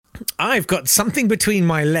I've got something between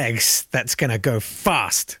my legs that's going to go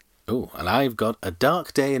fast. Oh, and I've got A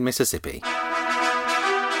Dark Day in Mississippi.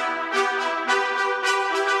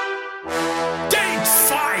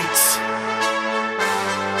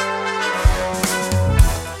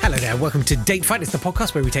 Hello there, welcome to Date Fight. It's the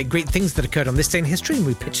podcast where we take great things that occurred on this day in history and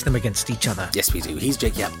we pitch them against each other. Yes, we do. He's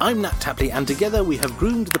Jake Yap, I'm Nat Tapley, and together we have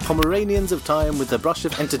groomed the Pomeranians of time with a brush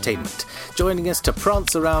of entertainment. Joining us to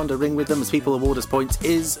prance around a ring with them as people award us points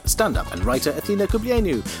is stand-up and writer Athena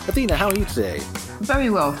Kublienu. Athena, how are you today? Very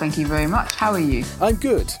well, thank you very much. How are you? I'm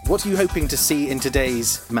good. What are you hoping to see in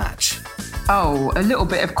today's match? Oh, a little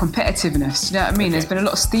bit of competitiveness. You know what I mean? Okay. There's been a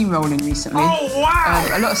lot of steamrolling recently. Oh, wow!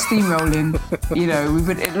 A lot of steamrolling. You know, we've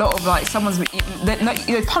been a lot of like someone's,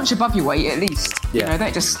 punch above your weight at least. Yeah. You know,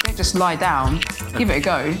 don't just lie down. Give it a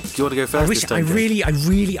go. Do you want to go first? I really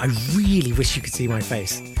wish you could see my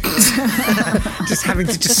face. Just having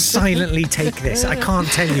to silently take this. I can't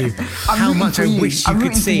tell you how much I wish you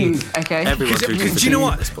could see. Okay. Everyone's rooting for Do you know Dean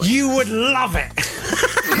what? at this point. You would love it.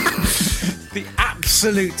 The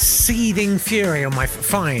absolute seething fury on my...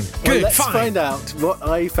 Fine. Well, Good, let's fine. find out what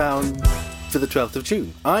I found for the 12th of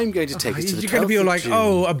June. I'm going to take us to the 12th You're going to be all of like, June,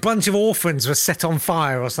 oh, a bunch of orphans were set on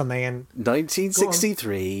fire or something. And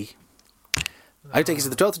 1963. I take us to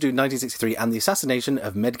the 12th of June 1963 and the assassination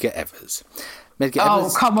of Medgar Evers. Medgar Oh,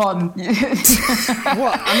 Evers. come on.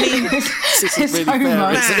 what? I mean, This is It's really so fair,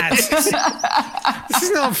 much. isn't it? Matt, this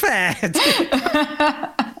is not fair.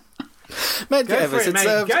 Medgar Go for Evers it, had mate.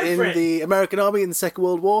 served Go for in it. the American Army in the Second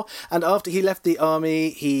World War, and after he left the Army,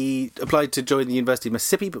 he applied to join the University of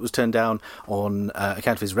Mississippi, but was turned down on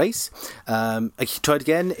account of his race. He tried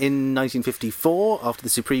again in 1954, after the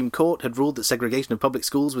Supreme Court had ruled that segregation of public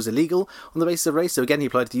schools was illegal on the basis of race, so again he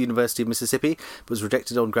applied to the University of Mississippi, but was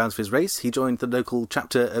rejected on grounds for his race. He joined the local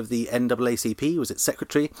chapter of the NAACP, was its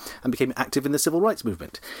secretary, and became active in the civil rights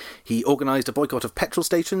movement. He organised a boycott of petrol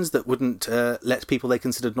stations that wouldn't let people they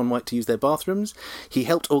considered non-white to use their bathrooms. He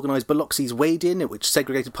helped organise Biloxi's Wade-In, at which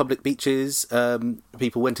segregated public beaches,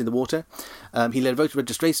 people went in the water. He led voter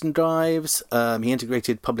registration drives. He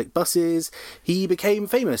integrated public buses. He became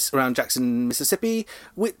famous around Jackson, Mississippi,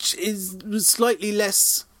 which was slightly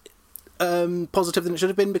less positive than it should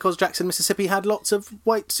have been because Jackson, Mississippi had lots of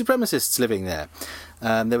white supremacists living there.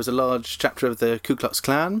 There was a large chapter of the Ku Klux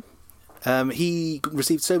Klan. He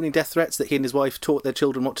received so many death threats that he and his wife taught their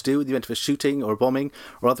children what to do in the event of a shooting or a bombing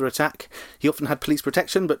or other attack. He often had police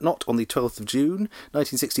protection, but not on the 12th of June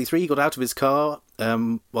 1963. He got out of his car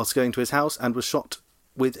whilst going to his house and was shot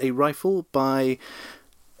with a rifle by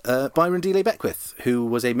Byron D. Beckwith, who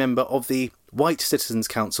was a member of the White Citizens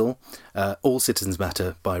Council. All citizens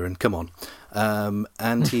matter, Byron, come on.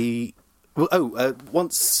 And he...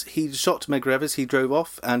 once he shot Medgar Evers, he drove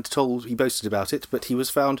off and he boasted about it, but he was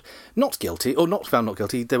found not guilty.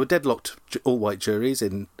 There were deadlocked all-white juries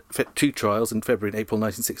in two trials in February and April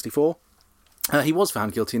 1964. He was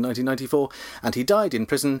found guilty in 1994, and he died in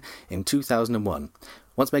prison in 2001.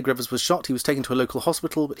 Once Medgar Evers was shot, he was taken to a local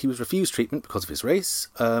hospital, but he was refused treatment because of his race,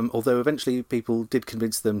 although eventually people did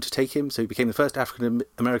convince them to take him, so he became the first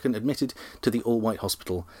African-American admitted to the all-white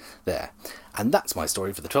hospital there. And that's my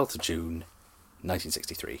story for the 12th of June,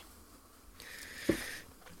 1963.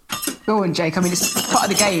 Go on, Jake. I mean, it's part of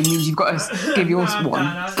the game means you've got to give yours one.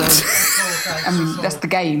 So, I mean, that's the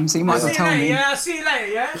game, so you might as well tell me. Yeah, I'll see you later,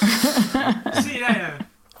 yeah? See you later.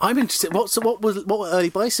 I'm interested. What were early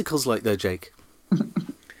bicycles like, though, Jake?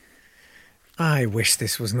 I wish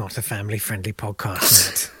this was not a family-friendly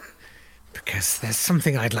podcast, Matt, because there's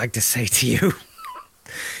something I'd like to say to you.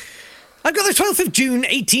 I've got the 12th of June,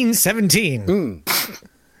 1817.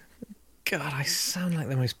 God, I sound like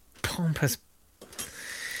the most pompous...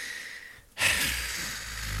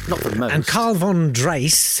 Not the most. And Carl von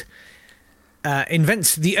Dreis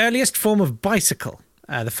invents the earliest form of bicycle.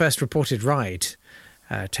 The first reported ride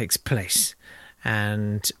takes place.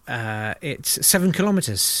 And it's 7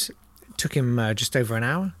 kilometres. It took him just over an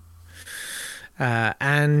hour.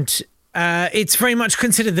 And it's very much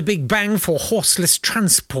considered the Big Bang for horseless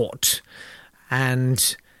transport.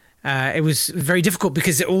 And it was very difficult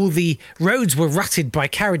because all the roads were rutted by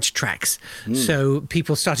carriage tracks. So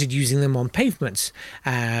people started using them on pavements,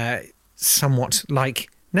 somewhat like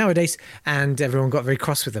nowadays, and everyone got very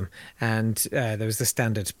cross with them. And there was the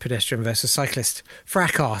standard pedestrian versus cyclist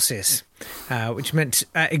fracasses, which meant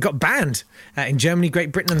it got banned in Germany,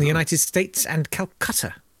 Great Britain and the United States and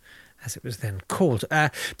Calcutta, as it was then called.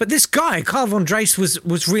 But this guy, Carl von Dreis,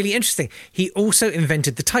 was really interesting. He also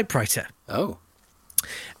invented the typewriter. Oh.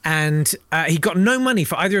 And he got no money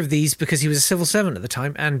for either of these because he was a civil servant at the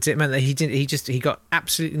time, and it meant that he got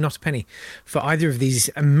absolutely not a penny for either of these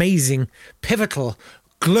amazing, pivotal,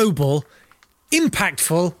 global,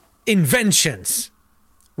 impactful inventions,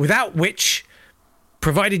 without which,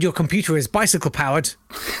 provided your computer is bicycle powered,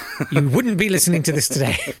 you wouldn't be listening to this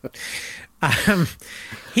today.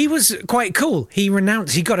 He was quite cool. He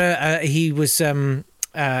renounced. He got I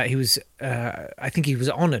think he was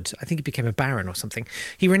honoured. I think he became a baron or something.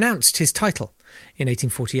 He renounced his title in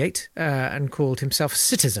 1848 and called himself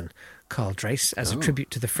citizen Karl Drees as a tribute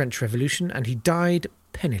to the French Revolution, and he died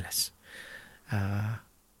penniless.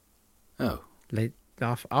 Late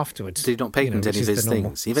afterwards. Did he not patent any of his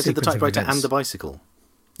things? He invented the typewriter and the bicycle.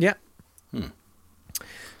 Yeah.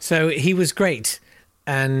 So he was great,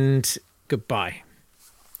 and goodbye.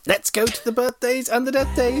 Let's go to the birthdays and the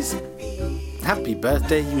death days. Happy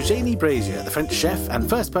birthday, Eugénie Brazier, the French chef, and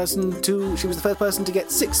she was the first person to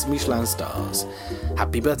get 6 Michelin stars.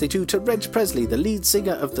 Happy birthday to Reg Presley, the lead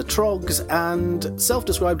singer of the Trogs and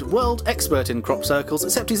self-described world expert in crop circles,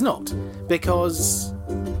 except he's not, because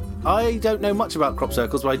I don't know much about crop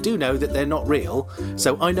circles, but I do know that they're not real,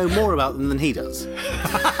 so I know more about them than he does.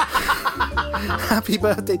 Happy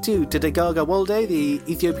birthday to Degaga Walde, the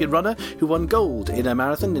Ethiopian runner who won gold in a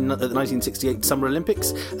marathon at the 1968 Summer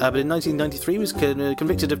Olympics, but in 1993 was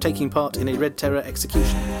convicted of taking part in a Red Terror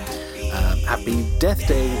execution. Happy death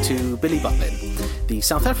day to Billy Butlin, the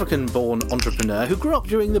South African-born entrepreneur who grew up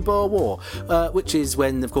during the Boer War, which is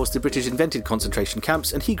when, of course, the British invented concentration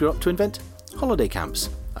camps, and he grew up to invent holiday camps.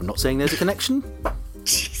 I'm not saying there's a connection.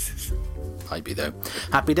 Jesus. Might be, though.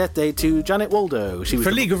 Happy death day to Janet Waldo. She was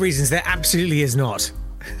For legal reasons, there absolutely is not.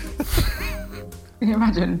 Can you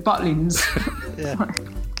imagine? Butlins.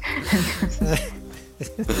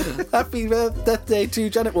 Happy death day to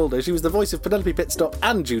Janet Waldo. She was the voice of Penelope Pitstop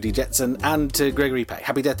and Judy Jetson, and to Gregory Peck.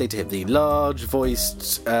 Happy death day to him, the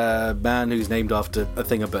large-voiced man who's named after a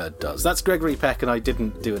thing a bird does. That's Gregory Peck, and I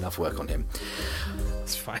didn't do enough work on him.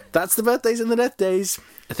 It's fine. That's the birthdays and the death days.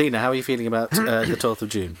 Athena, how are you feeling about the 12th of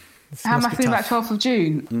June? How am I feeling about 12th of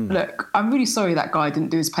June? Look, I'm really sorry that guy didn't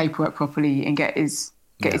do his paperwork properly and get his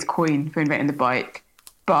coin for inventing the bike.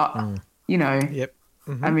 But, you know,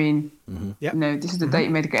 I mean, you know, this is the date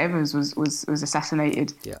Medgar Evers was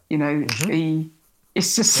assassinated. Yeah. You know,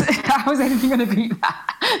 it's just, how is anything going to beat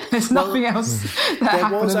that? There's nothing else that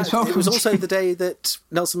happened on the 12th of June. It was also the day that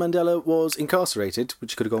Nelson Mandela was incarcerated,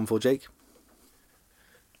 which you could have gone for, Jake.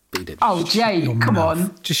 But you didn't. Oh, Jake, come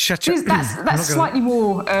on. Just shut your... That's slightly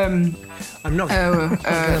more... I'm not going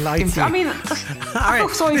to lie to you. I mean, I feel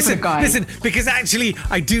sorry for the guy. Listen, because actually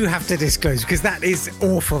I do have to disclose, because that is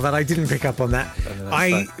awful that I didn't pick up on that.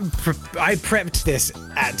 I prepped this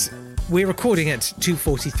at... We're recording at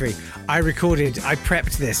 2:43. I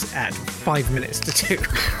prepped this at 5 minutes to 2.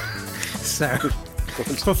 So,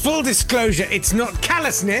 for full disclosure, it's not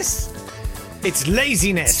callousness, it's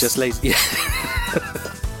laziness. It's just lazy. Yeah.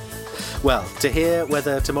 Well, to hear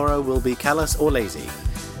whether tomorrow will be callous or lazy,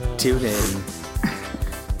 tune in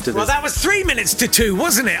to this. Well, that was 3 minutes to 2,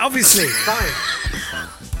 wasn't it? Obviously. Fine.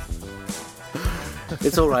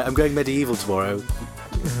 It's all right. I'm going medieval tomorrow.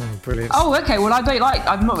 Brilliant. Oh, okay. Well,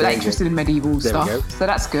 I'm not really interested in medieval There we stuff, go. so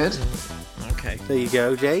that's good. Okay. There you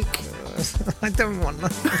go, Jake. I don't want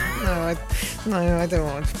that. No, I don't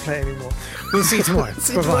want to play anymore. We'll see you tomorrow.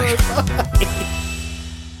 Bye-bye. Bye.